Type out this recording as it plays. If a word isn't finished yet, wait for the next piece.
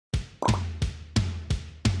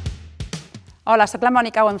Hola, soc la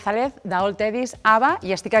Mònica González d'Old Teddy's HABA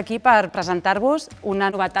i estic aquí per presentar-vos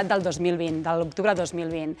una novetat del 2020, de l'octubre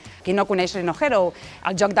 2020. Qui no coneix RhinoHero,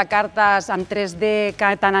 el joc de cartes en 3D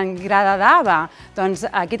que tant agrada d'HABA? Doncs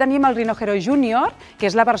aquí tenim el RhinoHeroJunior, que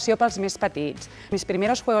és la versió pels més petits. Mis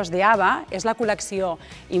primeros juegos de HABA és la col·lecció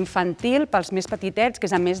infantil pels més petitets, que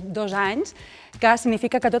és a més 2 anys, que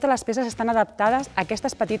significa que totes les peces estan adaptades a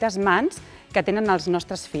aquestes petites mans que tenen els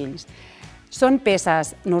nostres fills. Són peces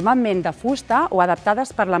normalment de fusta o adaptades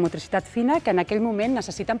per la motricitat fina que en aquell moment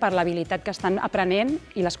necessiten per l'habilitat que estan aprenent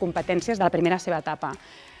i les competències de la primera seva etapa.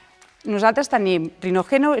 Nosaltres tenim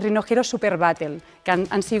RhinoHero i RhinoHero Super Battle, que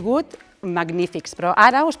han sigut magnífics, però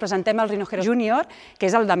ara us presentem el RhinoHeroJunior,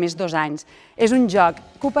 que és el de més 2 anys. És un joc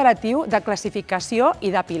cooperatiu de classificació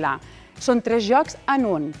i de pilar. Són 3 jocs en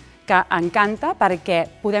un, que encanta perquè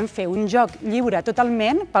podem fer un joc lliure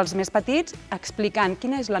totalment pels més petits, explicant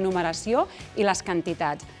quina és la numeració i les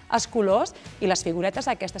quantitats. Els colors i les figuretes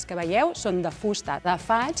aquestes que veieu són de fusta, de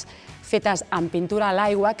faig, fetes amb pintura a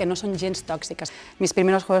l'aigua, que no són gens tòxiques. Mis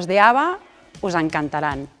primeros juegos de HABA us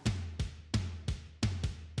encantaran.